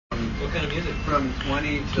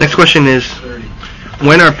Next question is,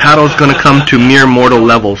 when are paddles going to come to mere mortal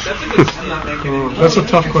levels? That's a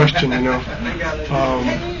tough question, And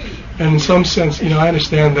in some sense, I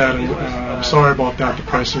understand that, and I'm sorry about that. The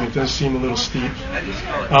pricing, it does seem a little steep.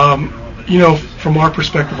 From our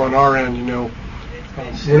perspective on our end,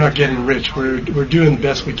 we're not getting rich. We're doing the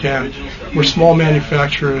best we can. We're small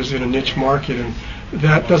manufacturers in a niche market, and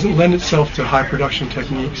that doesn't lend itself to high production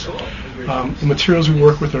techniques. The materials we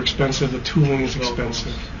work with are expensive. The tooling is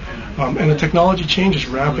expensive, and the technology changes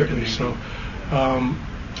rapidly. So, I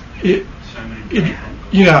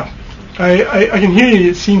can hear you.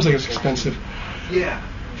 It seems like it's expensive. We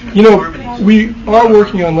are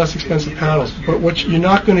working on less expensive paddles, but what you're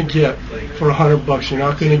not going to get for $100, you're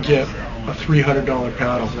not going to get a $300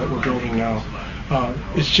 paddle that we're building now.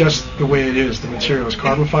 It's just the way it is. The material is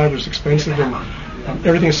carbon fiber is expensive, and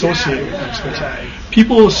everything associated with it is expensive.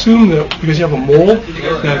 People assume that because you have a mold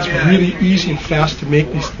that it's really easy and fast to make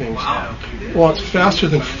these things. Well, it's faster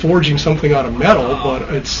than forging something out of metal, but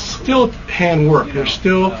it's still hand work. There's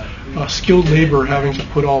still skilled labor having to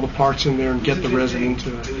put all the parts in there and get the resin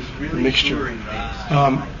into the mixture.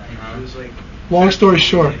 Long story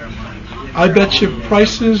short, I bet you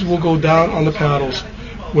prices will go down on the paddles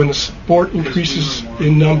when the sport increases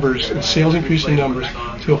in numbers and sales increase in numbers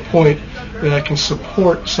to a point that I can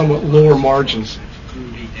support somewhat lower margins.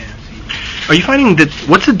 Are you finding that,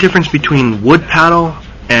 what's the difference between wood paddle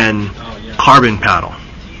and carbon paddle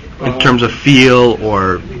in terms of feel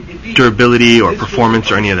or durability or performance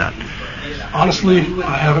or any of that? Honestly,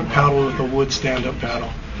 I haven't paddled with a wood stand-up paddle.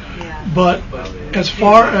 But as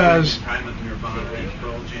far as,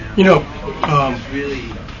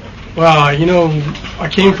 I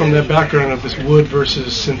came from that background of this wood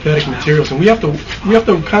versus synthetic materials, and we have to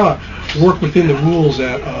kind of work within the rules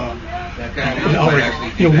at in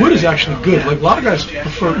Outrigger. Wood is actually good. Like a lot of guys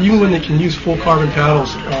prefer, even when they can use full carbon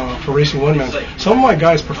paddles for racing one-man, some of my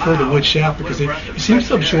guys prefer the wood shaft because it seems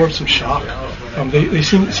to absorb some shock.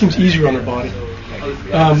 It seems easier on their body.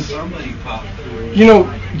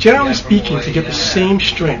 Generally speaking, to get the same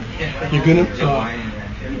strength, you're gonna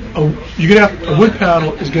have a wood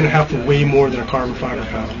paddle is gonna have to weigh more than a carbon fiber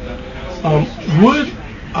paddle. Wood,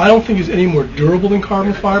 I don't think is any more durable than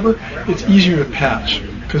carbon fiber. It's easier to patch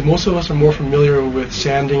because most of us are more familiar with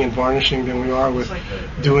sanding and varnishing than we are with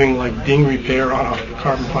doing like ding repair on a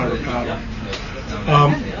carbon fiber paddle.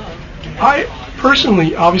 I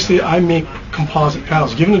personally, obviously, I make composite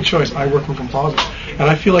paddles. Given the choice, I work in composites, and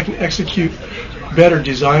I feel I can execute better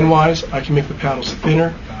design-wise. I can make the paddles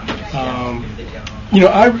thinner.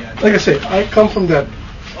 Like I say, I come from that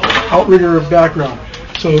outrigger background.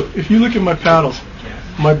 So if you look at my paddles,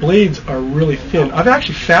 my blades are really thin. I've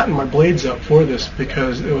actually fattened my blades up for this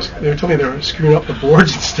because they were telling me they were screwing up the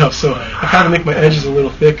boards and stuff. So I had to make my edges a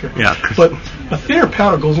little thicker. Yeah. But a thinner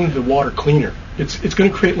paddle goes into the water cleaner. It's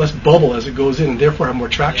going to create less bubble as it goes in, and therefore have more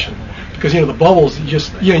traction. Because the bubbles, you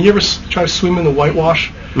ever try to swim in the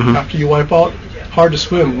whitewash after you wipe out? Hard to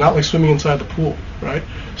swim, not like swimming inside the pool, right?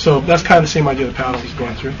 So that's kind of the same idea the paddle is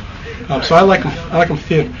going through. So I like them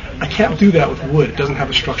thin. I can't do that with wood. It doesn't have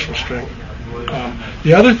the structural strength.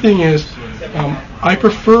 The other thing is, I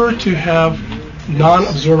prefer to have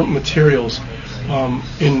non-absorbent materials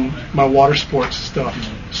in my water sports stuff.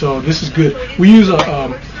 So this is good. We use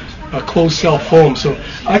a closed cell foam, so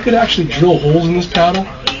I could actually drill holes in this paddle.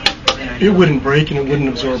 It wouldn't break and it wouldn't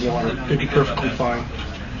absorb water. It'd be perfectly fine.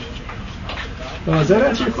 Does that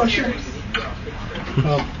answer your question?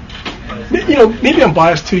 Maybe I'm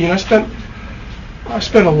biased too. I spent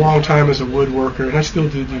a long time as a woodworker, and I still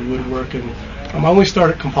do woodwork. And I only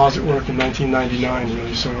started composite work in 1999,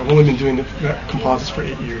 really. So I've only been doing composites for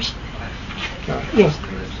 8 years.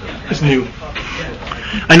 It's new.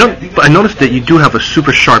 I noticed that you do have a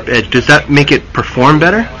super sharp edge. Does that make it perform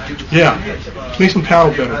better? Yeah, it makes them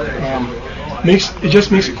paddle better. It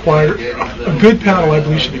just makes it quieter. A good paddle, I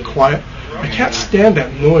believe, should be quiet. I can't stand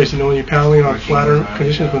that noise, when you're paddling on flatter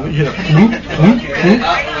conditions, when you hear that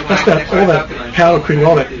that's all that paddle creating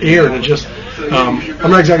all that air, and it just, I'm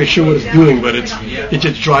not exactly sure what it's doing, but it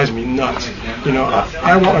just drives me nuts.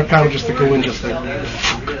 I want my paddle just to go in just like.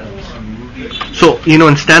 So,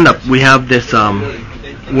 in stand-up, we have this,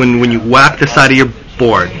 when you whack the side of your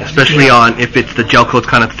board, especially on, if it's the gel coat's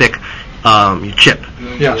kind of thick, you chip.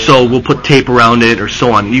 Yeah. So we'll put tape around it or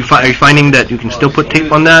so on. Are you finding that you can still put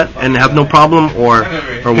tape on that and have no problem, or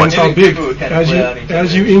what? Depends how big.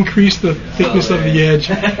 As you increase the thickness of the edge,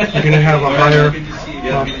 you're going to have a higher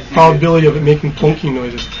probability of it making plunking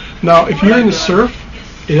noises. Now, if you're in the surf,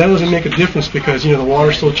 that doesn't make a difference because the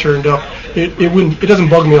water's still churned up. It doesn't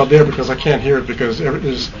bug me out there because I can't hear it because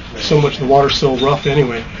there's so much. The water's so rough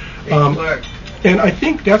anyway. And I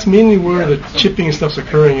think that's mainly where the chipping and stuff's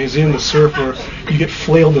occurring, is in the surf where you get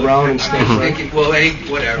flailed around and stuff. Right?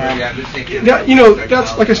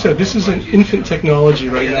 That's like I said, this is an infant technology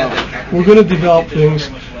right now. We're going to develop things.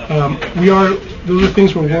 Those are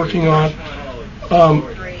things we're working on.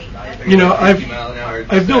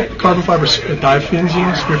 I've built carbon fiber dive fins,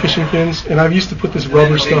 spearfishing fins, and I've used to put this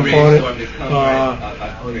rubber stuff on it.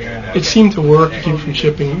 It seemed to work to keep it from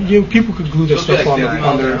chipping. People could glue that stuff on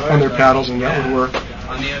their paddles, and that would work.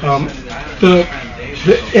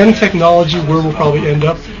 The end technology where we'll probably end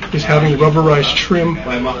up is having rubberized trim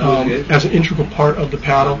as an integral part of the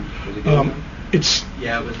paddle. It's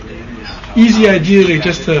easy idea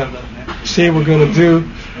to say we're going to do.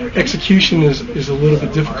 Execution is a little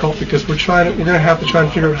bit difficult because we're going to have to try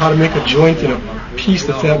and figure out how to make a joint in a piece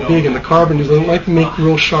that's that big, and the carbon doesn't like to make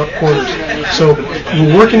real sharp corners. So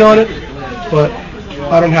we're working on it, but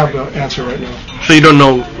I don't have the answer right now. So you don't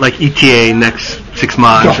know, like, ETA next 6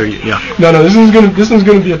 months? No. Or yeah. No. This one's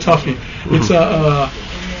going to be a toughie. Mm-hmm.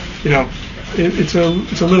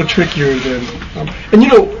 It's a little trickier than, and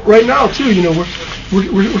right now too,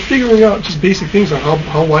 we're figuring out just basic things on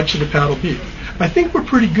how wide should the paddle be. I think we're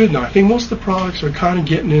pretty good now. I think most of the products are kind of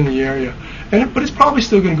getting in the area, but it's probably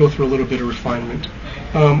still going to go through a little bit of refinement.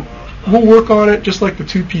 We'll work on it, just like the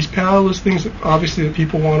two-piece paddle is things that obviously that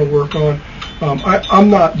people want to work on. I'm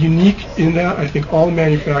not unique in that. I think all the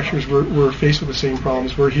manufacturers we're faced with the same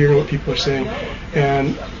problems. We're hearing what people are saying,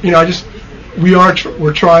 and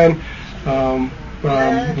we're trying.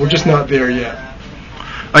 We're just not there yet.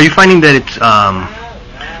 Are you finding that it's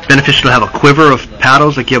beneficial to have a quiver of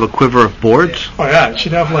paddles, like you have a quiver of boards? Oh yeah, it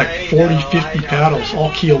should have like 40, 50 paddles, all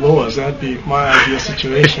Kealoas. That'd be my ideal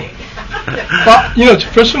situation. But,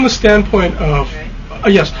 first from the standpoint of,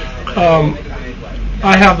 yes,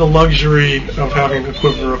 I have the luxury of having a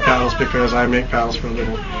quiver of paddles because I make paddles for a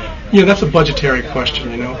living. That's a budgetary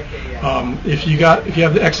question, If you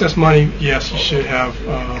have the excess money, yes, you should have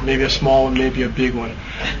maybe a small one, maybe a big one.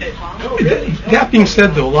 That being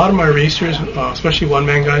said, though, a lot of my racers, especially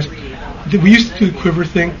one-man guys, we used to do the quiver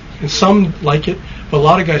thing, and some like it, but a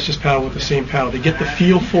lot of guys just paddle with the same paddle. They get the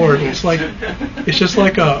feel for it, and it's just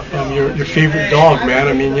like your favorite dog, man.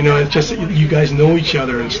 I mean, it's just you guys know each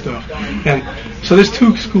other and stuff. And so there's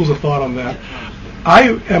two schools of thought on that.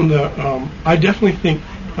 I definitely think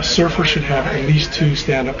a surfer should have at least 2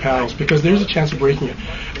 stand-up paddles because there's a chance of breaking it.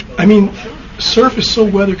 I mean, surf is so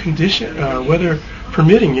weather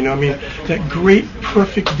permitting, that great,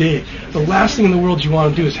 perfect day. The last thing in the world you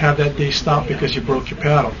want to do is have that day stop because you broke your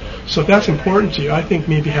paddle. So if that's important to you, I think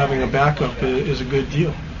maybe having a backup is a good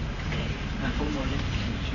deal.